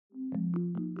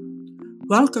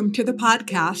Welcome to the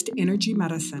podcast Energy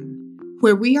Medicine,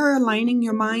 where we are aligning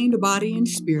your mind, body, and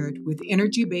spirit with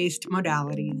energy-based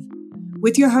modalities.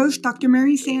 With your host, Dr.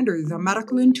 Mary Sanders, a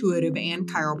medical intuitive and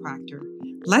chiropractor.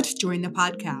 Let's join the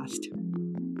podcast.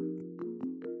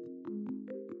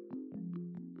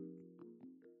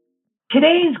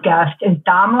 Today's guest is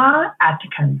Damla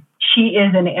Aktekin. She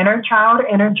is an inner child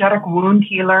energetic wound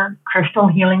healer, crystal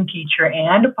healing teacher,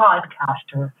 and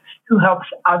podcaster who helps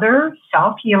other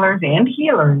self-healers and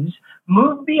healers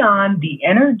move beyond the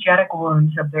energetic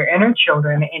wounds of their inner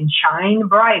children and shine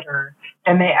brighter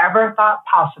than they ever thought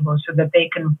possible so that they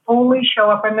can fully show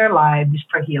up in their lives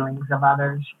for healings of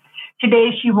others.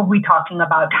 Today, she will be talking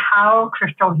about how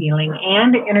crystal healing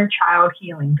and inner child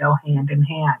healing go hand in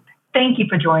hand. Thank you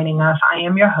for joining us. I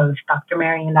am your host, Dr.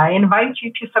 Mary, and I invite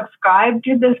you to subscribe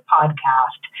to this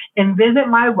podcast and visit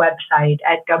my website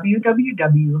at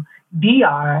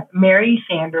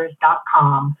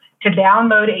www.drmarysanders.com to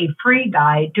download a free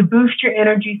guide to boost your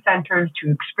energy centers to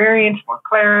experience more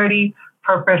clarity,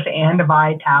 purpose, and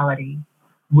vitality.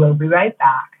 We'll be right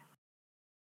back.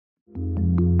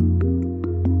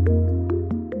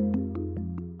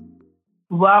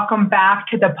 Welcome back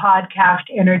to the podcast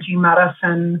Energy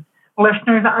Medicine.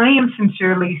 Listeners, I am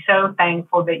sincerely so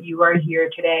thankful that you are here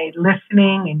today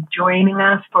listening and joining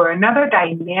us for another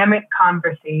dynamic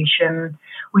conversation.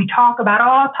 We talk about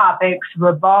all topics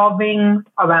revolving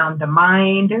around the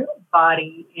mind,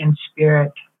 body, and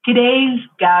spirit. Today's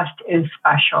guest is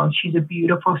special. She's a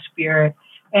beautiful spirit.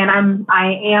 And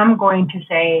I am going to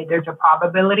say there's a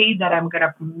probability that I'm going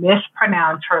to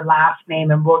mispronounce her last name,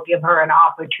 and we'll give her an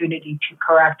opportunity to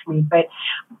correct me. But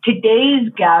today's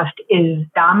guest is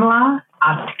Damla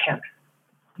Aktekin.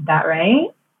 Is that right?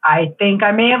 I think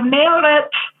I may have nailed it.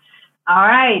 All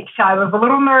right. So I was a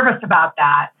little nervous about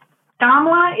that.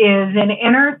 Damla is an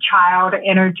inner child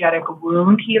energetic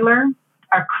wound healer,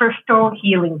 a crystal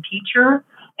healing teacher,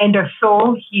 and a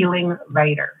soul healing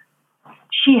writer.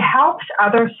 She helps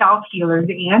other self-healers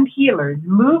and healers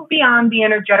move beyond the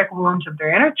energetic wounds of their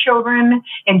inner children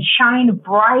and shine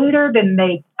brighter than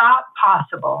they thought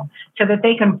possible so that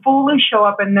they can fully show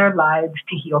up in their lives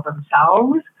to heal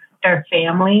themselves, their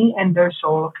family, and their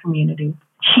soul community.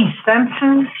 She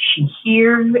senses, she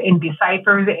hears, and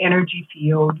deciphers energy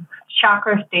fields,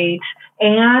 chakra states,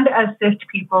 and assists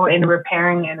people in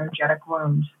repairing energetic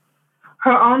wounds.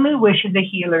 Her only wish as a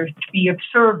healer is to be of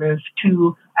service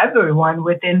to everyone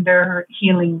within their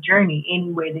healing journey, any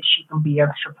way that she can be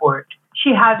of support. She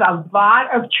has a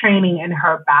lot of training in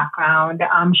her background.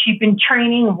 She's been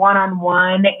training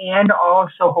one-on-one and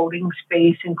also holding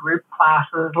space in group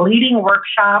classes, leading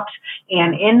workshops,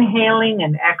 and inhaling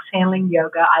and exhaling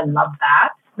yoga. I love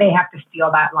that. May have to steal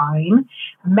that line.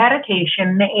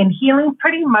 Meditation and healing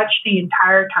pretty much the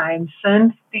entire time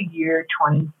since the year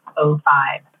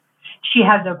 2005. She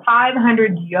has a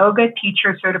 500 yoga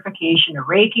teacher certification, a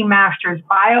Reiki master's,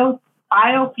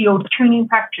 biofield tuning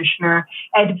practitioner,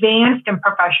 advanced and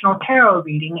professional tarot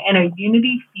reading, and a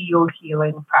unity field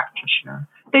healing practitioner.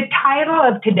 The title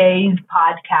of today's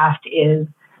podcast is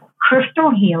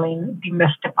Crystal Healing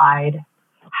Demystified: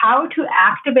 How to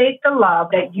Activate the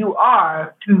Love That You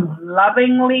Are Through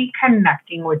Lovingly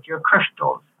Connecting with Your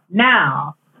Crystals.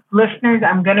 Now, listeners,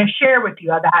 I'm going to share with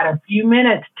you. I've had a few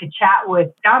minutes to chat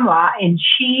with Damla, and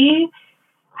she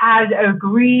has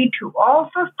agreed to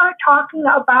also start talking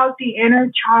about the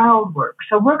inner child work.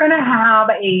 So we're going to have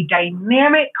a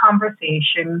dynamic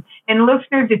conversation. And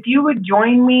listeners, if you would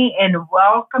join me in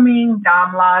welcoming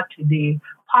Damla to the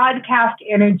podcast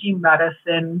Energy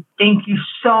Medicine, thank you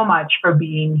so much for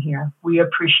being here. We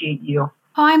appreciate you.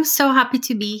 Oh, I'm so happy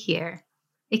to be here.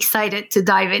 Excited to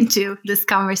dive into this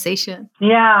conversation.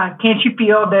 Yeah. Can't you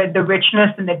feel the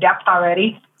richness and the depth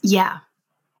already? Yeah.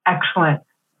 Excellent.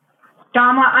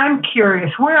 Damla, I'm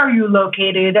curious, where are you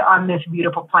located on this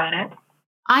beautiful planet?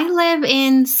 I live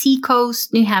in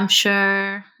Seacoast, New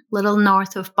Hampshire, a little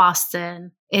north of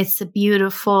Boston. It's a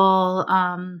beautiful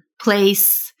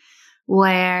place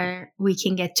where we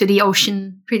can get to the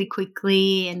ocean pretty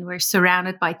quickly, and we're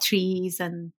surrounded by trees,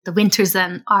 and the winters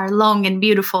then are long and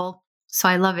beautiful. So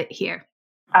I love it here.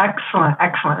 Excellent,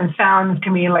 excellent. It sounds to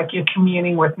me like you're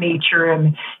communing with nature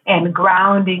and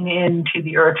grounding into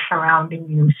the earth surrounding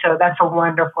you. So that's a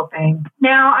wonderful thing.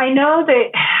 Now, I know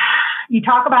that you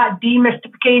talk about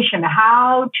demystification,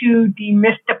 how to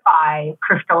demystify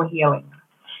crystal healing.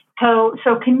 So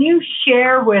can you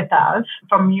share with us,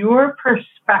 from your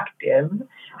perspective,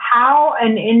 how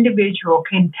an individual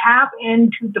can tap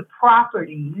into the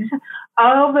properties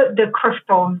of the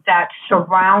crystals that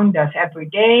surround us every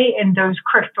day and those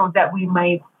crystals that we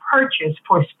may purchase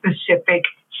for specific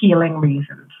healing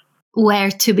reasons?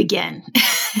 where to begin?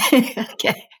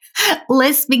 Okay.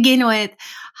 Let's begin with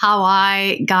how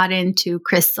I got into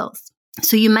crystals.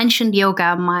 So you mentioned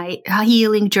yoga, my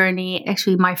healing journey.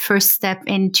 Actually, my first step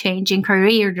in changing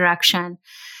career direction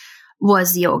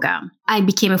was yoga. I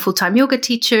became a full-time yoga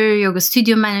teacher, yoga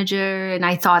studio manager, and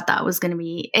I thought that was going to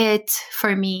be it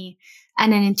for me.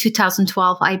 And then in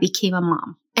 2012, I became a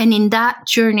mom. And in that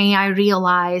journey, I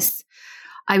realized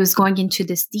I was going into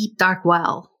this deep, dark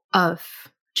well of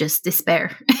just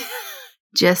despair.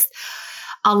 Just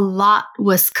a lot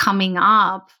was coming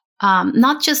up,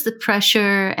 not just the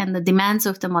pressure and the demands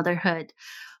of the motherhood,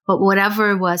 but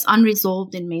whatever was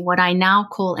unresolved in me, what I now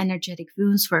call energetic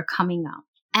wounds, were coming up.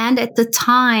 And at the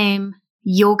time,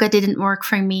 yoga didn't work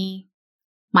for me.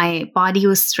 My body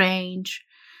was strange.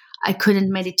 I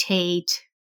couldn't meditate.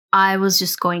 I was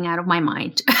just going out of my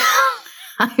mind.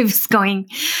 I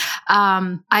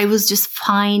was just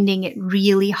finding it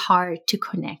really hard to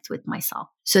connect with myself.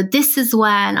 So this is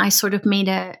when I sort of made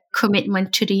a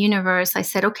commitment to the universe. I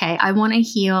said, okay, I want to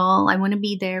heal. I want to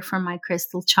be there for my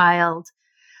crystal child.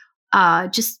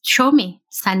 Just show me,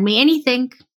 send me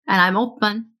anything, and I'm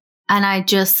open. And I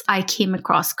came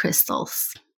across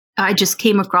crystals. I just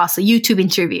came across a YouTube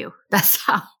interview. That's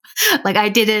how, I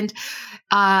didn't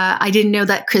know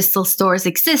that crystal stores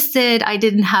existed. I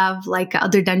didn't have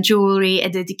other than jewelry, a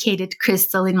dedicated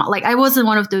crystal in my, I wasn't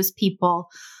one of those people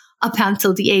up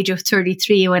until the age of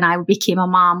 33 when I became a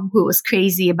mom who was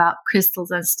crazy about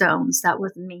crystals and stones. That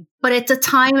wasn't me. But at the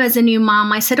time as a new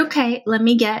mom, I said, okay, let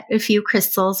me get a few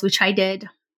crystals, which I did.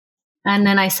 And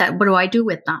then I said, what do I do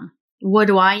with them? What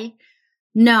do I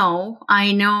know?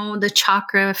 I know the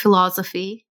chakra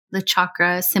philosophy, the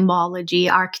chakra symbology,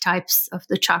 archetypes of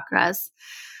the chakras.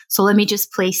 So let me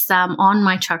just place them on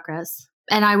my chakras.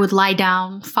 And I would lie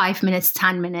down 5 minutes,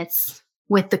 10 minutes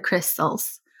with the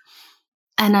crystals.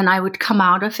 And then I would come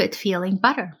out of it feeling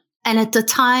better. And at the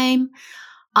time,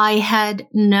 I had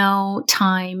no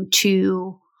time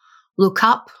to look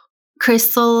up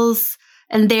crystals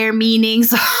and their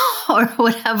meanings or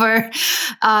whatever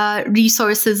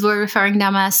resources we're referring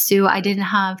them as to. I didn't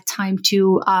have time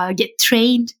to get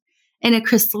trained in a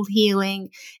crystal healing.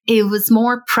 It was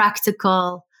more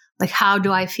practical, how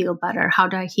do I feel better? How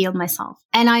do I heal myself?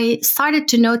 And I started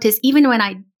to notice, even when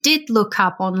I did look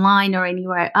up online or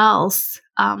anywhere else,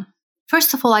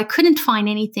 first of all, I couldn't find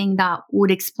anything that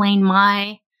would explain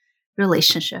my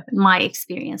relationship and my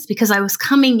experience, because I was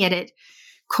coming at it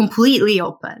completely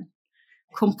open,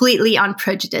 completely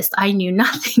unprejudiced. I knew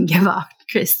nothing about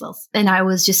crystals, and I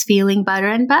was just feeling better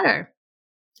and better.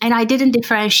 And I didn't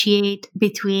differentiate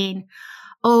between,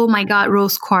 oh my God,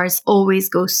 rose quartz always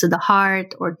goes to the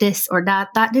heart, or this or that.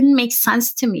 That didn't make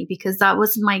sense to me because that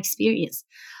wasn't my experience.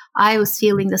 I was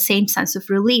feeling the same sense of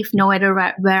relief no matter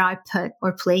where I put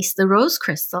or placed the rose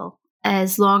crystal,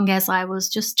 as long as I was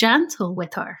just gentle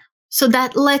with her. So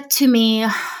that led to me,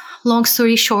 long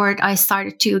story short, I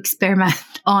started to experiment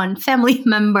on family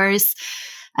members.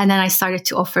 And then I started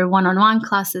to offer one-on-one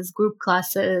classes, group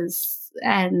classes,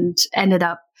 and ended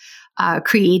up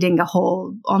creating a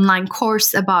whole online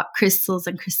course about crystals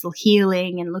and crystal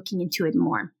healing and looking into it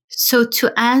more. So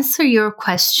to answer your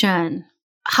question,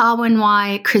 how and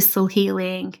why crystal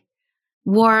healing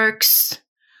works,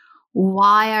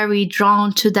 why are we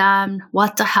drawn to them,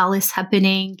 what the hell is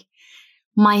happening?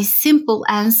 My simple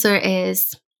answer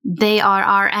is they are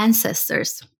our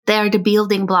ancestors. They are the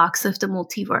building blocks of the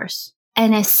multiverse.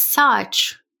 And as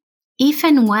such,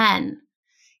 even when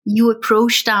you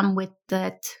approach them with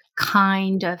that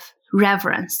kind of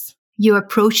reverence, you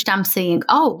approach them saying,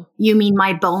 oh, you mean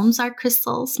my bones are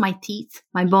crystals, my teeth,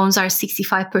 my bones are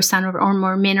 65% or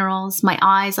more minerals, my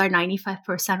eyes are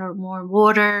 95% or more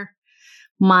water,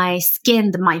 my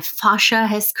skin, my fascia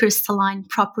has crystalline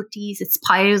properties, it's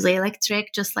piezoelectric,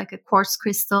 just like a quartz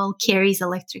crystal, carries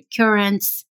electric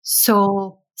currents.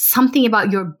 So something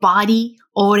about your body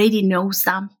already knows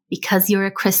them because you're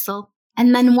a crystal.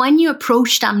 And then when you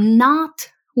approach them, not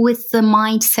with the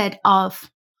mindset of,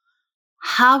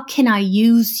 how can I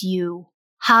use you?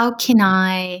 How can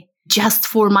I, just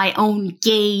for my own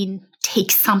gain,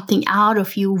 take something out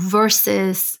of you,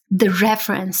 versus the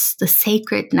reverence, the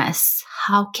sacredness.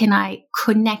 How can I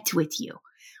connect with you?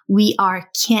 We are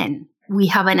kin. We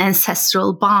have an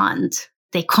ancestral bond.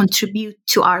 They contribute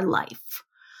to our life.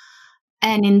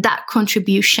 And in that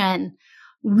contribution,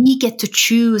 we get to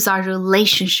choose our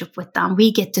relationship with them.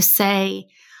 We get to say,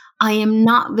 I am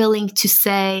not willing to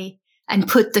say and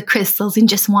put the crystals in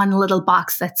just one little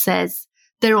box that says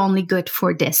they're only good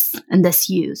for this and this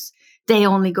use. They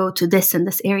only go to this and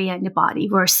this area in the body,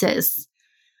 versus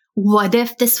what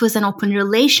if this was an open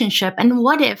relationship? And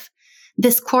what if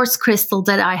this quartz crystal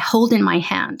that I hold in my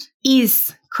hand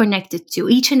is connected to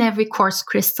each and every quartz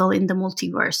crystal in the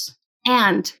multiverse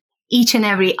and each and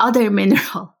every other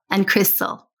mineral and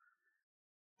crystal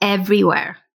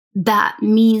everywhere. That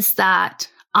means that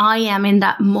I am in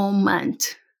that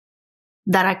moment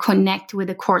that I connect with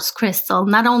a quartz crystal.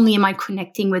 Not only am I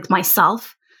connecting with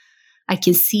myself, I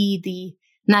can see the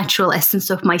natural essence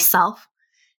of myself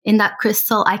in that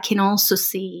crystal. I can also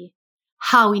see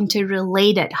how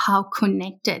interrelated, how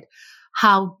connected,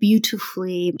 how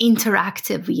beautifully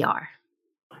interactive we are.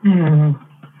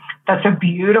 That's a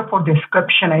beautiful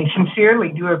description. I sincerely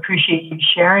do appreciate you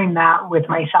sharing that with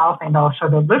myself and also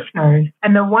the listeners.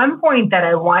 And the one point that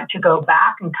I want to go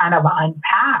back and kind of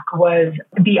unpack was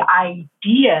the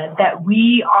idea that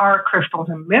we are crystals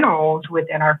and minerals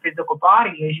within our physical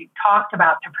body. As you talked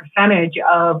about the percentage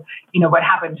of, what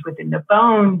happens within the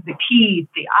bones, the teeth,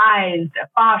 the eyes, the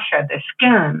fascia, the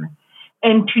skin.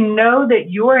 And to know that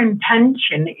your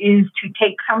intention is to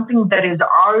take something that is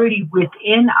already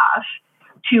within us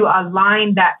to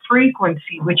align that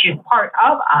frequency, which is part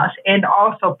of us and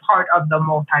also part of the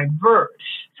multiverse.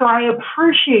 So I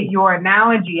appreciate your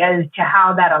analogy as to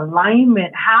how that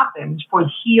alignment happens for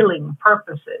healing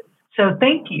purposes. So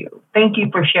thank you. Thank you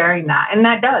for sharing that. And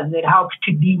that does. It helps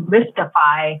to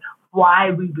demystify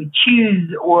why we would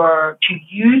choose or to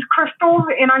use crystals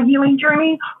in our healing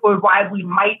journey, or why we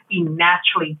might be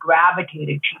naturally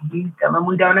gravitated to use them and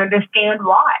we don't understand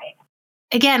why.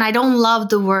 Again, I don't love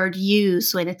the word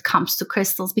use when it comes to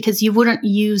crystals, because you wouldn't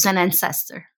use an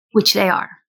ancestor, which they are.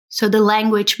 So the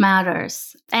language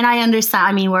matters. And I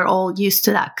understand, we're all used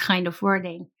to that kind of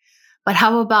wording. But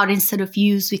how about instead of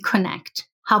use, we connect?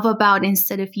 How about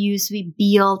instead of use, we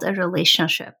build a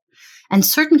relationship? And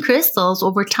certain crystals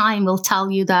over time will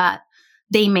tell you that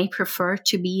they may prefer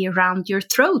to be around your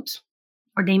throat,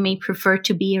 or they may prefer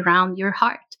to be around your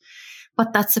heart.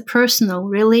 But that's a personal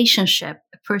relationship,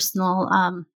 a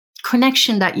personal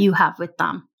connection that you have with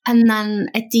them. And then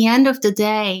at the end of the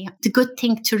day, the good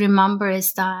thing to remember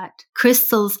is that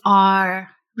crystals are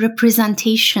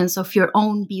representations of your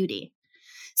own beauty,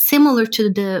 similar to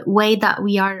the way that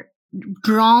we are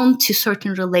drawn to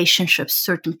certain relationships,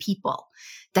 certain people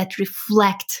that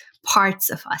reflect parts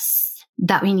of us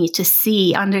that we need to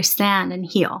see, understand, and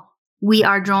heal. We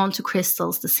are drawn to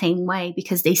crystals the same way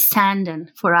because they stand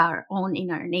in for our own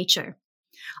inner nature.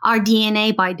 Our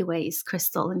DNA, by the way, is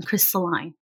crystal and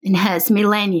crystalline and has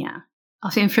millennia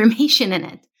of information in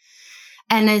it.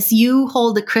 And as you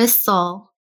hold the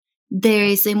crystal, there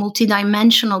is a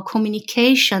multidimensional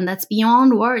communication that's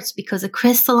beyond words, because a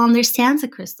crystal understands a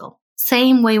crystal.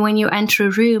 Same way when you enter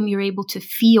a room, you're able to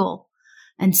feel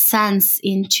and sense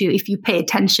into, if you pay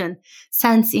attention,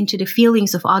 sense into the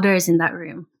feelings of others in that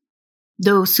room.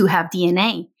 Those who have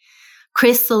DNA.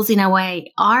 Crystals, in a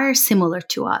way, are similar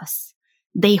to us.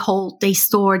 They hold, they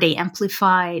store, they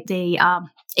amplify, they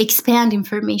expand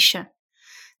information,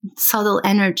 subtle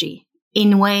energy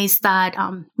in ways that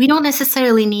we don't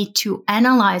necessarily need to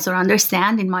analyze or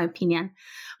understand, in my opinion,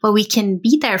 but we can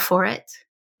be there for it.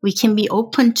 We can be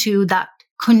open to that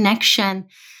connection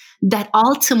that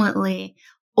ultimately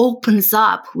opens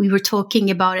up. We were talking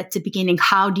about at the beginning,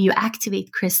 how do you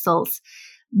activate crystals?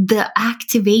 The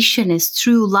activation is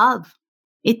through love.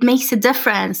 It makes a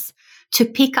difference to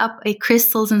pick up a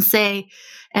crystal and say,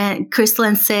 oh,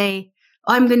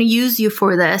 I'm going to use you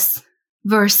for this,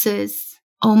 versus,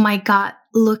 oh my God,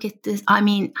 look at this.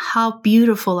 How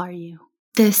beautiful are you?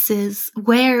 This is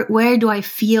where do I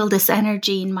feel this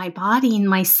energy in my body, in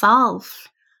myself?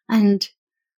 And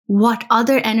what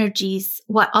other energies,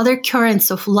 what other currents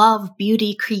of love,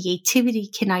 beauty, creativity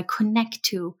can I connect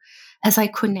to as I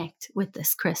connect with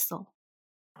this crystal?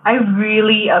 I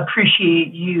really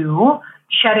appreciate you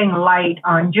shedding light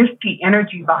on just the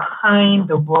energy behind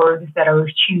the words that I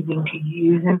was choosing to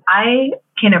use. And I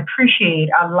can appreciate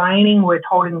aligning with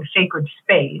holding sacred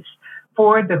space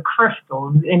for the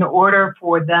crystals in order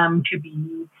for them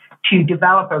to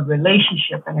develop a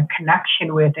relationship and a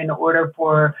connection with, in order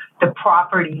for the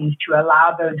properties to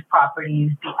allow those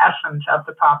properties, the essence of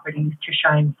the properties, to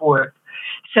shine forth.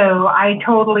 So I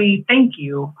totally thank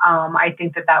you. I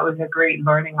think that was a great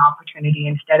learning opportunity.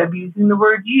 Instead of using the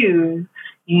word use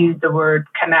the word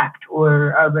connect,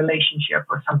 or a relationship,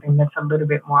 or something that's a little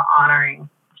bit more honoring.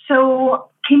 So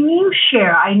can you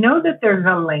share, I know that there's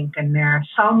a link in there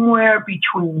somewhere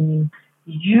between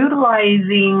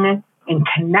utilizing and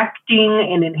connecting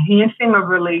and enhancing a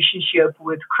relationship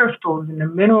with crystals and the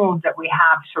minerals that we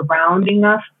have surrounding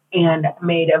us and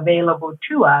made available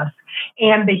to us,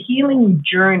 and the healing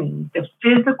journey, the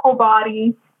physical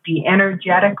body the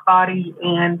energetic body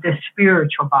and the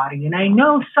spiritual body. And I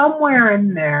know somewhere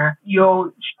in there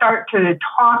you'll start to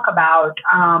talk about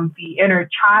the inner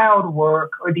child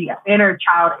work or the inner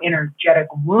child energetic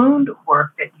wound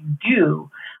work that you do.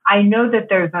 I know that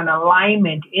there's an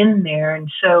alignment in there.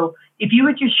 And so if you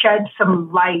would just shed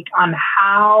some light on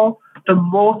how the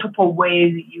multiple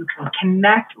ways that you can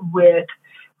connect with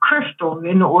crystals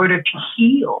in order to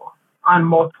heal on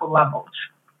multiple levels.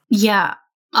 Yeah,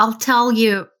 I'll tell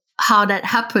you how that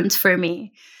happened for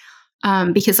me,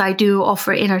 because I do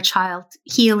offer inner child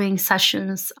healing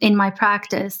sessions in my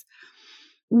practice.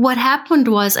 What happened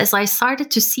was, as I started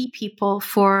to see people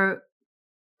for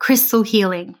crystal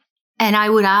healing, and I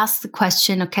would ask the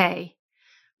question, okay,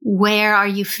 where are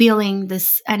you feeling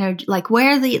this energy? Like,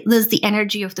 where does the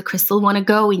energy of the crystal want to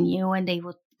go in you? And they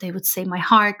would say my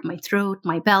heart, my throat,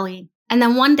 my belly. And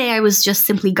then one day I was just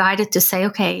simply guided to say,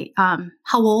 okay, how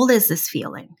old is this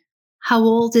feeling? How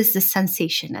old is this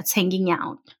sensation that's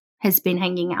has been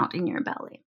hanging out in your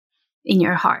belly, in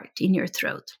your heart, in your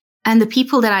throat? And the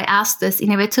people that I asked this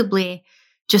inevitably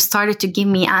just started to give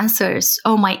me answers.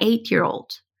 Oh, my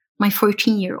 8-year-old, my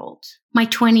 14-year-old, my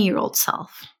 20-year-old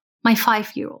self, my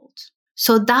 5-year-old.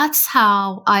 So that's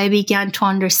how I began to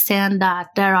understand that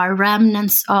there are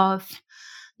remnants of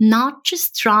not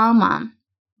just trauma,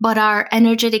 but our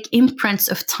energetic imprints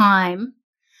of time,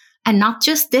 and not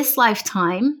just this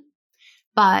lifetime,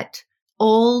 but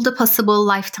all the possible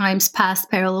lifetimes,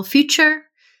 past, parallel, future,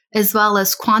 as well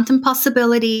as quantum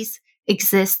possibilities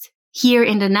exist here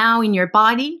in the now in your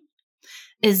body,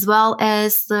 as well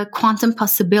as the quantum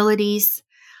possibilities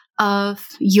of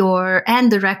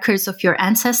and the records of your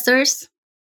ancestors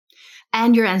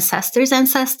and your ancestors'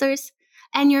 ancestors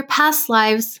and your past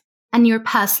lives and your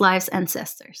past lives'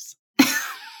 ancestors.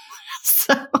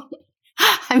 So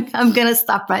I'm going to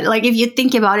stop right. Like, if you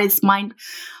think about it, it's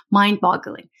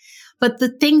mind-boggling. But the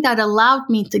thing that allowed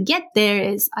me to get there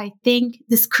is, I think,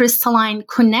 this crystalline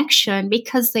connection,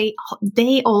 because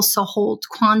they also hold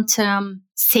quantum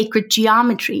sacred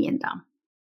geometry in them.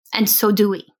 And so do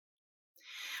we.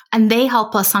 And they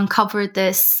help us uncover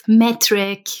this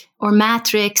metric or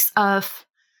matrix of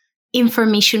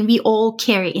information we all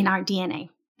carry in our DNA.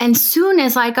 And soon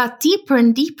as I got deeper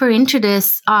and deeper into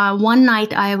this, one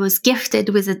night I was gifted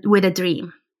with a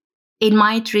dream. In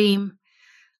my dream,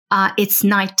 it's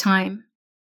nighttime.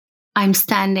 I'm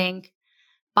standing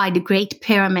by the Great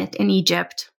Pyramid in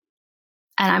Egypt,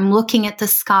 and I'm looking at the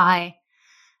sky,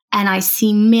 and I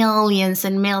see millions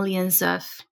and millions of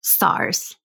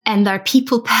stars, and there are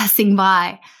people passing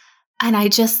by, and I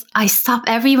stop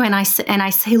everywhere, and I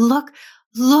say, look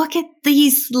at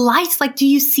these lights. Like, do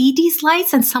you see these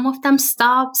lights? And some of them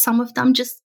stop, some of them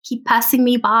just keep passing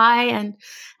me by, and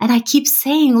I keep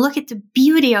saying, look at the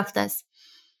beauty of this.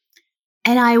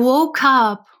 And I woke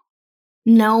up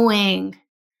knowing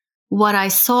what I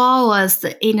saw was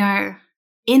the inner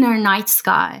night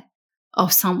sky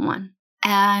of someone.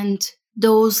 And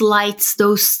those lights,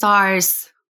 those stars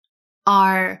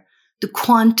are the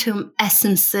quantum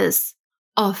essences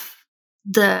of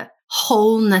the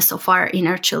wholeness of our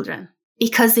inner children.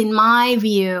 Because in my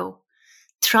view,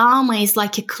 trauma is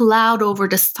like a cloud over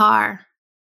the star.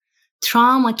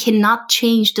 Trauma cannot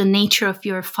change the nature of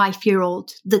your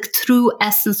 5-year-old, the true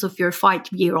essence of your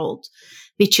 5-year-old,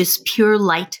 which is pure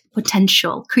light,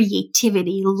 potential,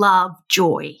 creativity, love,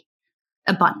 joy,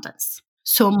 abundance.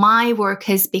 So my work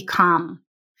has become,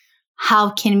 how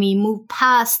can we move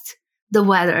past the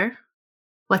weather,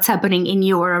 what's happening in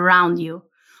you or around you,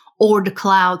 or the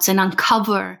clouds, and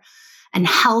uncover and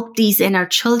help these inner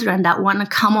children that want to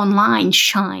come online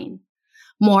shine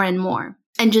more and more.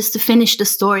 And just to finish the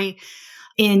story,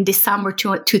 in December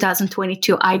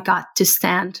 2022, I got to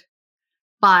stand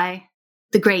by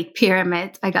the Great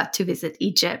Pyramid. I got to visit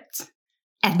Egypt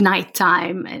at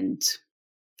nighttime and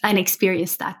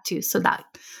experience that too. So that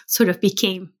sort of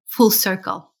became full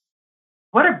circle.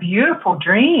 What a beautiful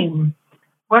dream.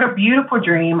 What a beautiful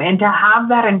dream. And to have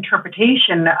that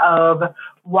interpretation of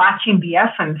watching the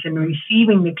essence and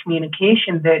receiving the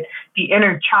communication that the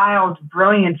inner child's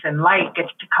brilliance and light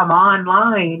gets to come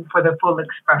online for the full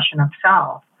expression of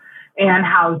self. And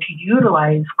how to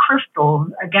utilize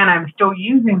crystals. Again, I'm still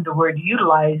using the word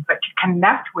utilize, but to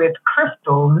connect with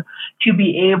crystals to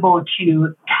be able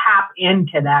to tap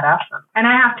into that essence. And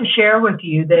I have to share with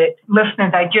you that,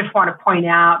 listeners, I just want to point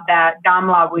out that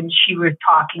Damla, when she was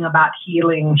talking about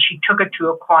healing, she took it to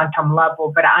a quantum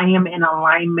level, but I am in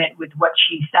alignment with what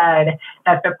she said,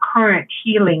 that the current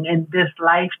healing in this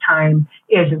lifetime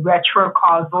is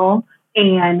retrocausal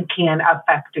and can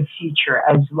affect the future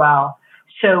as well.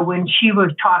 So when she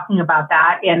was talking about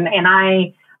that, and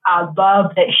I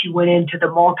love that she went into the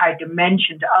multi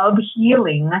dimensions of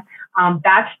healing.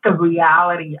 That's the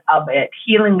reality of it.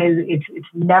 Healing it's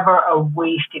never a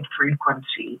wasted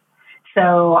frequency.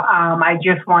 So I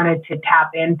just wanted to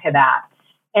tap into that.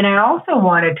 And I also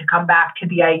wanted to come back to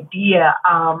the idea.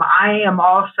 I am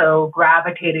also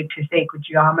gravitated to sacred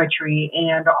geometry,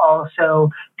 and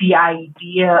also the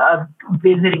idea of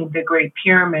visiting the Great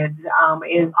Pyramids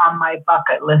is on my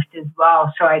bucket list as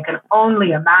well. So I can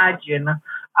only imagine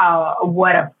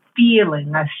what a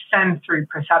feeling, a sensory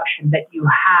perception that you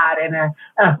had, and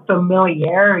a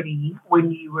familiarity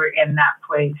when you were in that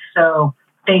place. So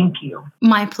thank you.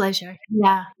 My pleasure.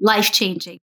 Yeah,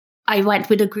 life-changing. I went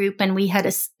with a group and we had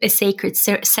a sacred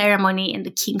ceremony in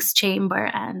the king's chamber.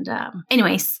 And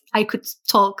anyways, I could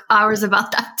talk hours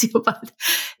about that too, but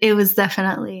it was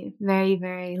definitely very,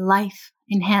 very life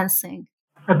enhancing.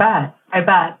 I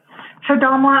bet. So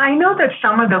Damla, I know that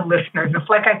some of the listeners, it's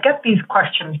like I get these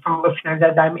questions from listeners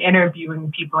as I'm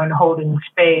interviewing people and holding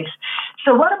space.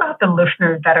 So what about the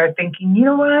listeners that are thinking, you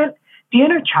know what? The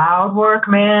inner child work,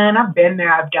 man, I've been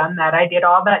there, I've done that. I did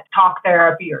all that talk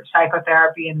therapy or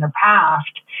psychotherapy in the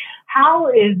past. How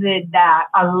is it that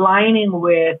aligning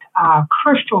with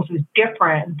crystals is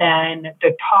different than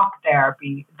the talk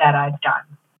therapy that I've done?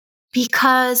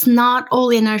 Because not all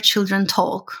inner children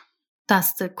talk.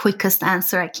 That's the quickest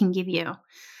answer I can give you.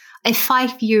 A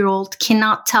 5-year-old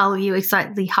cannot tell you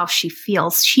exactly how she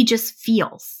feels. She just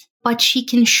feels. But she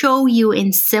can show you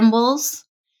in symbols.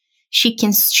 She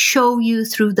can show you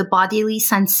through the bodily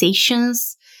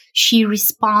sensations. She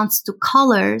responds to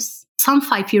colors. Some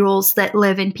 5-year-olds that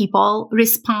live in people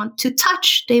respond to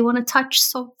touch. They want to touch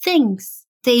things.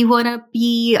 They want to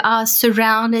be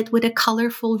surrounded with a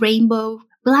colorful rainbow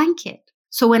blanket.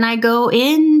 So when I go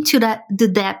into the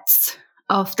depths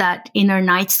of that inner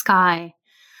night sky,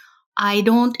 I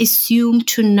don't assume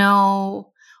to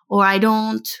know, or I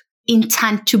don't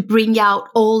intend to bring out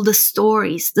all the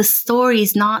stories. The story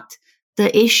is not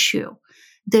the issue.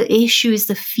 The issue is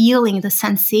the feeling, the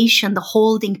sensation, the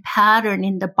holding pattern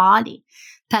in the body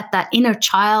that inner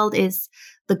child is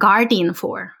the guardian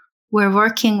for. We're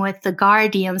working with the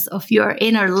guardians of your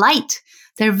inner light.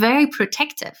 They're very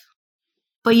protective.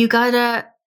 But you gotta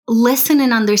listen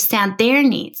and understand their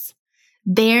needs.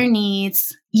 Their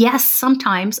needs, yes,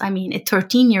 sometimes, a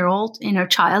 13-year-old inner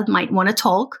child might want to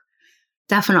talk,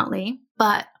 definitely.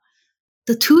 But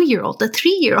the 2-year-old, the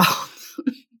 3-year-old,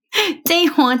 they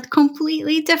want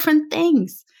completely different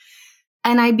things.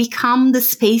 And I become the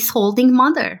space holding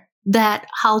mother that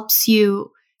helps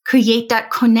you create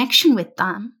that connection with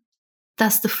them.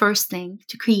 That's the first thing,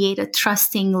 to create a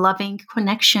trusting, loving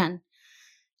connection.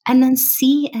 And then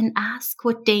see and ask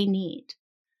what they need.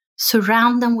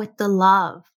 Surround them with the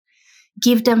love.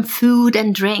 Give them food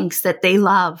and drinks that they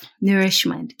love,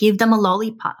 nourishment. Give them a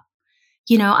lollipop.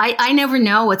 I never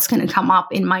know what's going to come up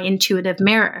in my intuitive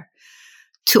mirror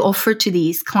to offer to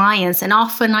these clients. And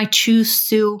often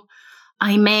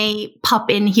I may pop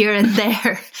in here and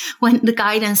there when the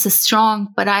guidance is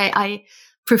strong, but I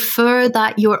prefer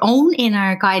that your own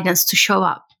inner guidance to show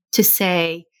up, to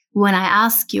say, when I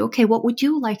ask you, okay, what would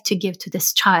you like to give to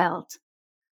this child?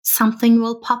 Something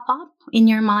will pop up in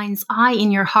your mind's eye,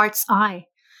 in your heart's eye.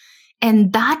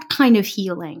 And that kind of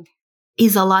healing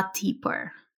is a lot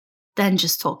deeper than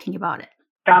just talking about it.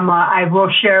 Damla, I will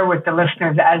share with the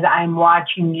listeners as I'm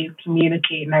watching you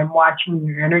communicate and I'm watching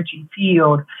your energy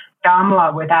field.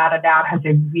 Damla, without a doubt, has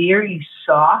a very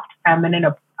soft, feminine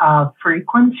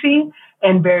frequency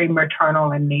and very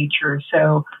maternal in nature.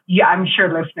 So yeah, I'm sure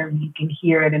listeners, you can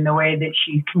hear it in the way that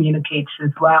she communicates as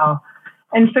well.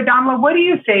 And so, Damla, what do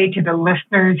you say to the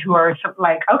listeners who are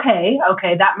like, okay,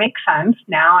 that makes sense.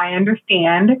 Now I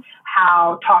understand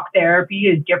how talk therapy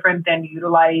is different than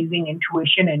utilizing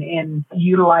intuition and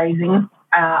utilizing,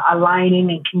 aligning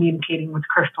and communicating with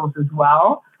crystals as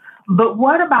well. But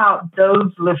what about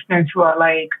those listeners who are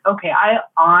like, okay, I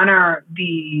honor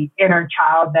the inner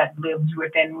child that lives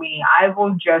within me. I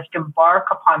will just embark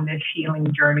upon this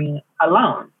healing journey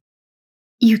alone.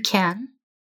 You can.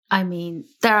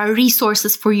 There are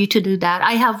resources for you to do that.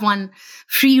 I have one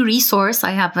free resource.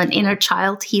 I have an inner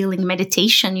child healing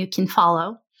meditation you can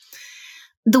follow.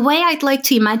 The way I'd like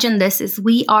to imagine this is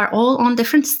we are all on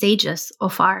different stages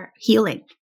of our healing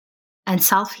and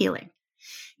self-healing.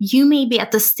 You may be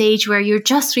at the stage where you're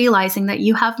just realizing that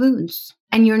you have wounds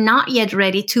and you're not yet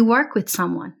ready to work with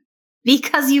someone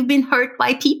because you've been hurt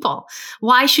by people.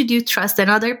 Why should you trust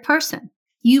another person?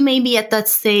 You may be at that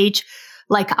stage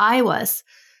like I was,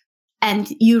 and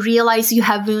you realize you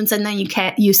have wounds, and then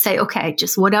you say, okay,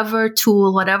 just whatever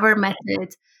tool, whatever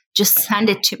method, just send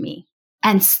it to me.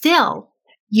 And still,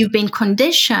 you've been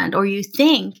conditioned or you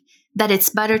think that it's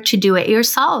better to do it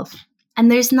yourself.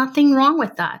 And there's nothing wrong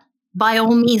with that. By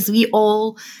all means, we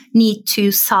all need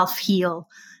to self-heal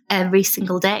every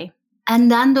single day. And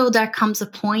then though there comes a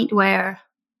point where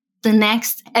the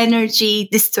next energy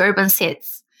disturbance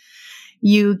hits,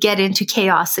 you get into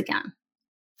chaos again.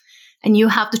 And you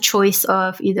have the choice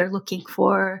of either looking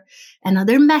for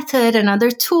another method,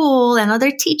 another tool, another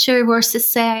teacher,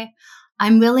 versus say,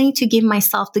 I'm willing to give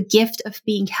myself the gift of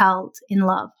being held in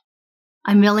love.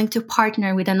 I'm willing to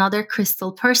partner with another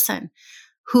crystal person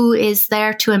who is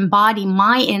there to embody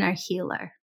my inner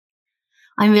healer.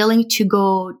 I'm willing to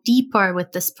go deeper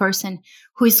with this person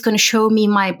who is going to show me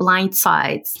my blind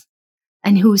sides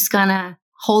and who's going to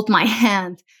hold my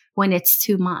hand when it's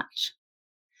too much.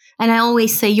 And I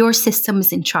always say, your system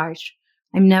is in charge.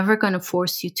 I'm never going to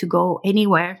force you to go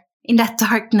anywhere in that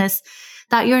darkness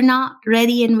that you're not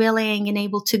ready and willing and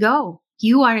able to go.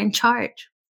 You are in charge.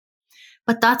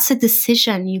 But that's a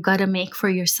decision you got to make for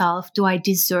yourself. Do I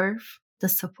deserve the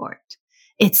support?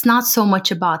 It's not so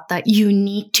much about that you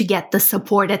need to get the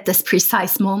support at this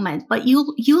precise moment, but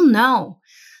you'll know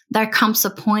there comes a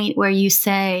point where you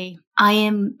say, I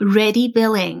am ready,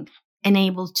 willing, and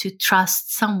able to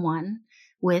trust someone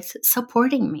with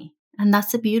supporting me. And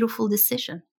that's a beautiful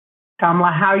decision.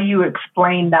 Damla, how you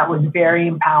explained that was very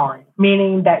empowering,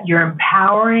 meaning that you're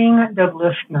empowering the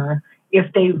listener if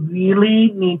they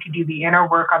really need to do the inner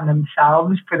work on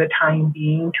themselves for the time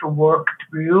being to work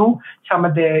through some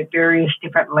of the various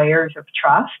different layers of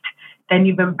trust. Then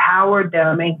you've empowered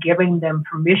them and giving them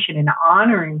permission and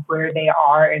honoring where they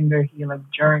are in their healing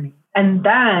journey. And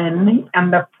then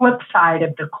on the flip side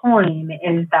of the coin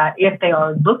is that if they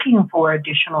are looking for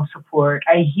additional support,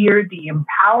 I hear the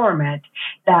empowerment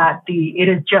that it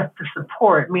is just the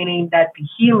support, meaning that the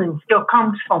healing still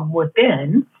comes from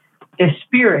within. The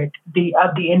spirit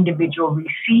of the individual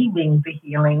receiving the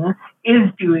healing is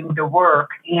doing the work,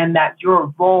 and that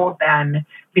your role then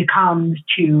becomes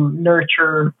to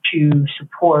nurture, to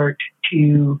support,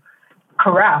 to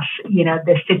caress,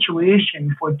 the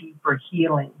situation for deeper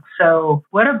healing. So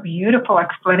what a beautiful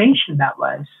explanation that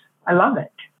was. I love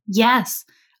it. Yes.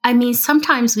 I mean,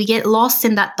 sometimes we get lost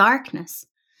in that darkness.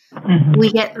 Mm-hmm.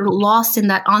 We get lost in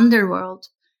that underworld.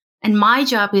 And my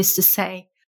job is to say,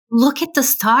 look at the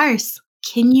stars.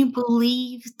 Can you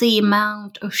believe the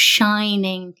amount of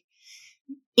shining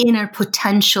inner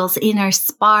potentials, inner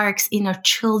sparks, inner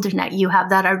children that you have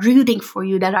that are rooting for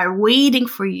you, that are waiting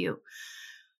for you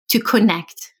to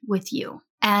connect with you?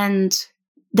 And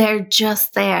they're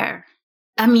just there.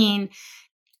 I mean,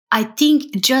 I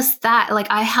think just that,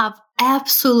 I have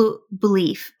absolute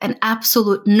belief and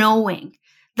absolute knowing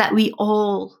that we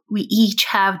each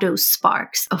have those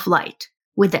sparks of light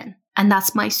within. And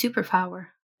that's my superpower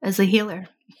as a healer.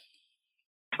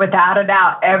 Without a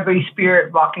doubt, every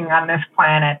spirit walking on this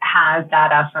planet has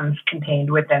that essence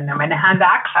contained within them and has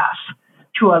access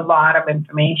to a lot of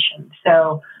information.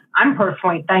 So I'm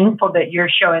personally thankful that you're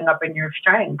showing up in your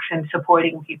strengths and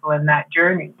supporting people in that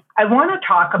journey. I want to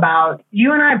talk about,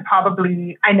 you and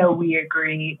I know we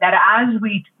agree that as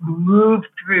we move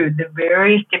through the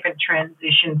various different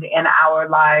transitions in our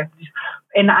lives,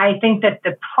 and I think that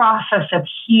the process of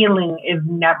healing is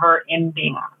never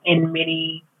ending in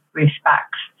many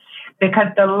respects, because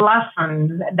the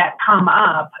lessons that come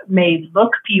up may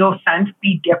look, feel, sense,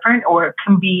 be different, or it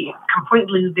can be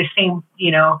completely the same,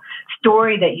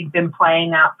 story that you've been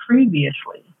playing out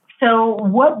previously. So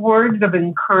what words of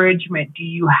encouragement do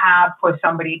you have for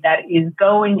somebody that is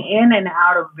going in and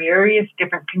out of various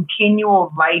different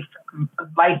continual life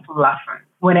lessons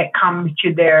when it comes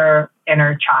to their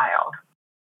inner child?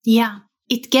 Yeah,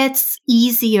 it gets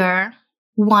easier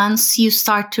once you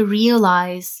start to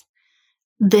realize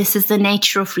this is the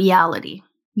nature of reality.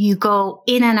 You go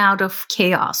in and out of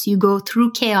chaos. You go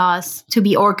through chaos to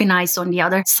be organized on the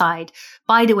other side.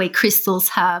 By the way, crystals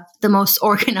have the most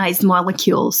organized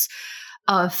molecules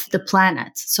of the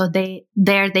planet. So they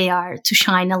are to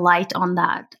shine a light on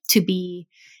that, to be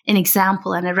an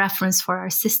example and a reference for our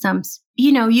systems.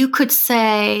 You could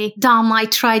say, Dom, I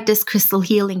tried this crystal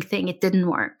healing thing. It didn't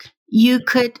work. You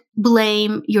could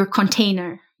blame your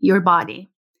container, your body.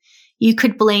 You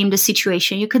could blame the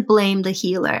situation. You could blame the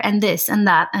healer and this and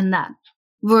that and that,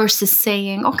 versus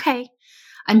saying, okay,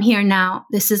 I'm here now.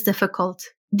 This is difficult.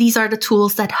 These are the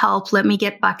tools that help. Let me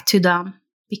get back to them,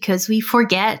 because we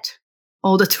forget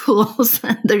all the tools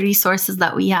and the resources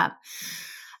that we have.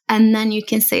 And then you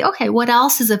can say, okay, what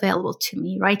else is available to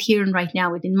me right here and right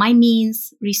now within my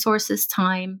means, resources,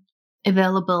 time,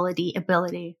 availability,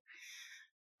 ability.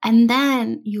 And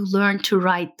then you learn to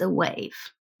ride the wave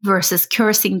versus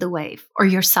cursing the wave or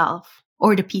yourself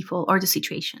or the people or the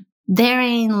situation.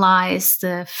 Therein lies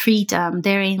the freedom.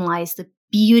 Therein lies the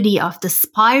beauty of the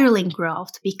spiraling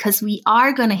growth, because we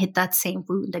are going to hit that same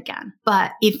wound again.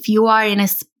 But if you are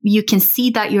you can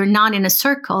see that you're not in a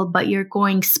circle, but you're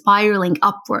going spiraling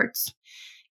upwards.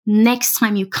 Next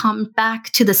time you come back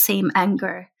to the same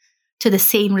anger, to the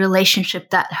same relationship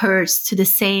that hurts, to the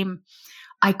same,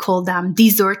 I call them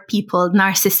desert people,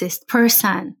 narcissist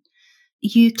person,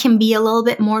 you can be a little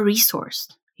bit more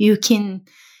resourced. You can,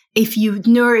 if you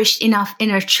nourished enough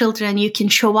inner children, you can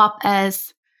show up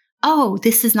as, oh,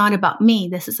 this is not about me.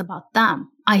 This is about them.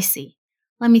 I see.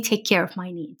 Let me take care of my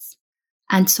needs,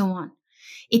 and so on.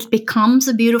 It becomes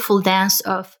a beautiful dance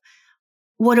of,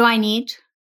 what do I need?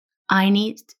 I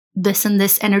need this and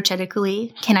this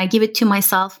energetically. Can I give it to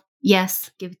myself?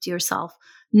 Yes, give it to yourself.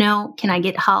 No, can I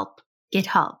get help? Get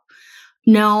help.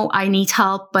 No, I need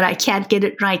help, but I can't get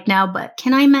it right now. But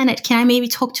can I manage? Can I maybe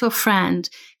talk to a friend?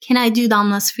 Can I do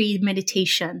Damla's free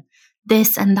meditation?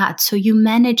 This and that. So you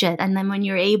manage it. And then when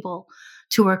you're able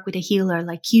to work with a healer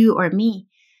like you or me,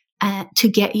 to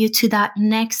get you to that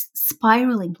next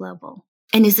spiraling level.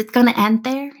 And is it going to end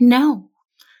there? No,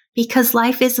 because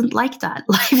life isn't like that.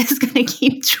 Life is going to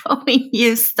keep throwing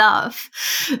you stuff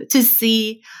to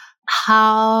see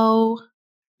how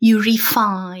you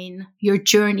refine your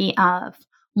journey of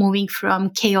moving from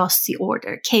chaos to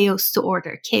order, chaos to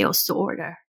order, chaos to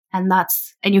order. And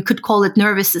you could call it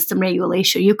nervous system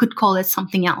regulation. You could call it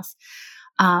something else.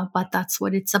 But that's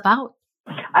what it's about.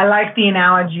 I like the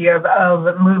analogy of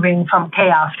moving from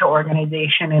chaos to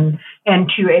organization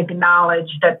and to acknowledge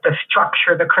that the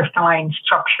structure, the crystalline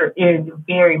structure, is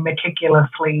very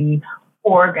meticulously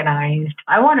organized.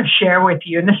 I want to share with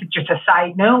you, and this is just a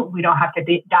side note, we don't have to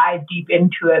dive deep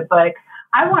into it, but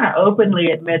I want to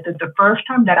openly admit that the first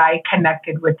time that I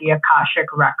connected with the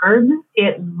Akashic record,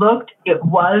 it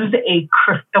was a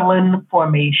crystalline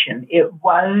formation. It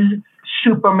was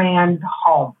Superman's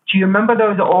home. Do you remember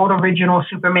those old original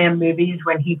Superman movies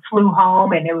when he flew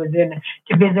home and it was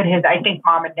to visit his, I think,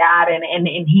 mom and dad, and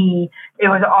it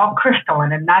was all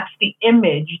crystalline, and that's the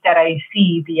image that I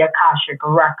see the Akashic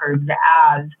records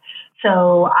as.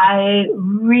 So I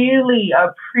really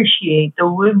appreciate the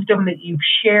wisdom that you've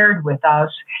shared with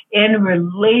us in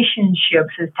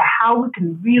relationships as to how we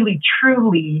can really,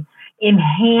 truly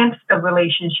enhance the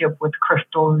relationship with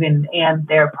crystals and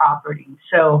their properties.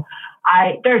 So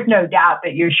there's no doubt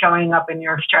that you're showing up in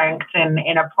your strengths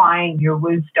and applying your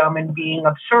wisdom and being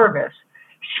of service.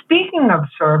 Speaking of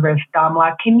service,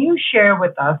 Damla, can you share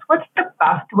with us what's the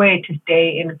best way to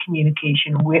stay in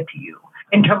communication with you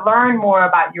and to learn more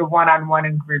about your one-on-one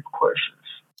and group courses?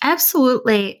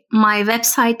 Absolutely. My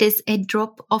website is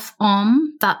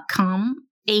adropofom.com,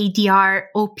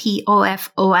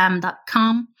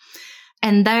 adropofom.com.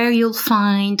 And there you'll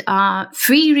find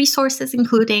free resources,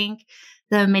 including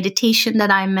the meditation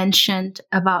that I mentioned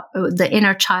about the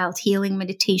inner child healing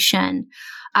meditation.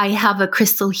 I have a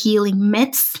crystal healing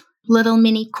myths little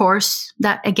mini course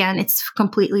that, again, it's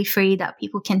completely free that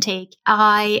people can take.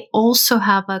 I also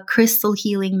have a crystal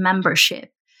healing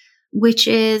membership, which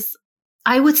is,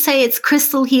 I would say it's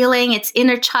crystal healing, it's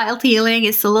inner child healing,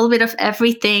 it's a little bit of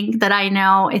everything that I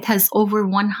know. It has over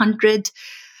 100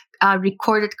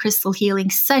 recorded crystal healing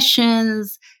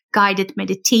sessions, guided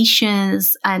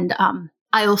meditations, and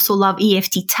I also love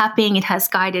EFT tapping. It has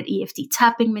guided EFT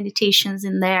tapping meditations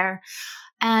in there.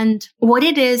 And what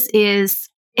it is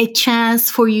a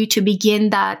chance for you to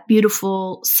begin that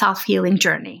beautiful self-healing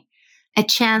journey. A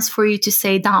chance for you to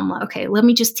say, Damla, okay, let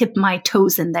me just tip my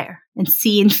toes in there and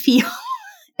see and feel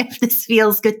if this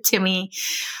feels good to me.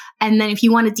 And then if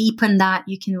you want to deepen that,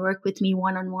 you can work with me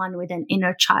one-on-one with an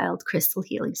inner child crystal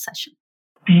healing session.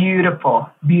 Beautiful,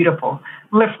 beautiful.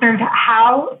 Listeners,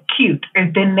 how cute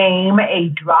is the name A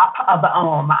Drop of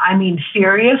Om? I mean,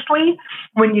 seriously,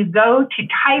 when you go to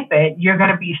type it, you're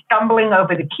going to be stumbling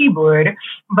over the keyboard,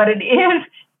 but it is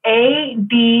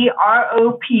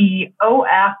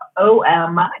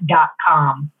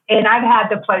ADROPOFOM.com. And I've had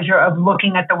the pleasure of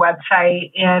looking at the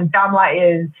website, and Damla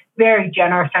is very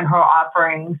generous in her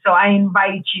offerings. So I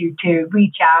invite you to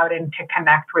reach out and to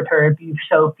connect with her if you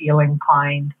so feel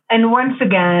inclined. And once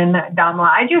again, Damla,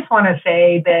 I just want to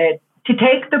say that to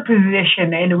take the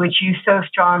position in which you so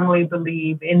strongly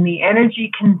believe in the energy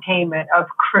containment of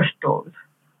crystals,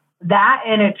 that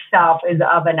in itself is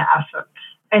of an essence.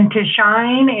 And to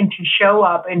shine and to show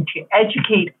up and to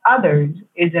educate others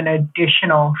is an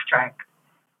additional strength.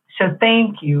 So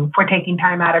thank you for taking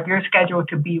time out of your schedule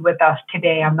to be with us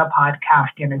today on the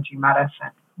podcast Energy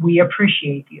Medicine. We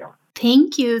appreciate you.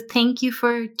 Thank you. Thank you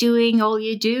for doing all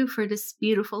you do for this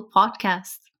beautiful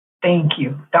podcast. Thank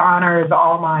you. The honor is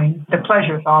all mine. The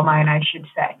pleasure is all mine, I should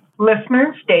say.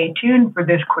 Listeners, stay tuned for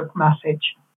this quick message.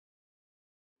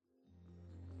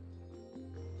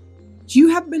 You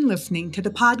have been listening to the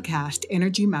podcast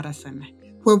Energy Medicine,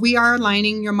 where we are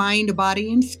aligning your mind,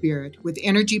 body, and spirit with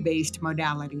energy-based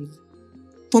modalities.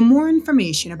 For more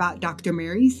information about Dr.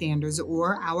 Mary Sanders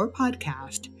or our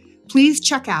podcast, please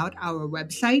check out our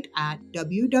website at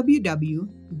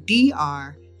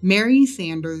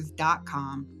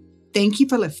www.drmarysanders.com. Thank you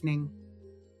for listening.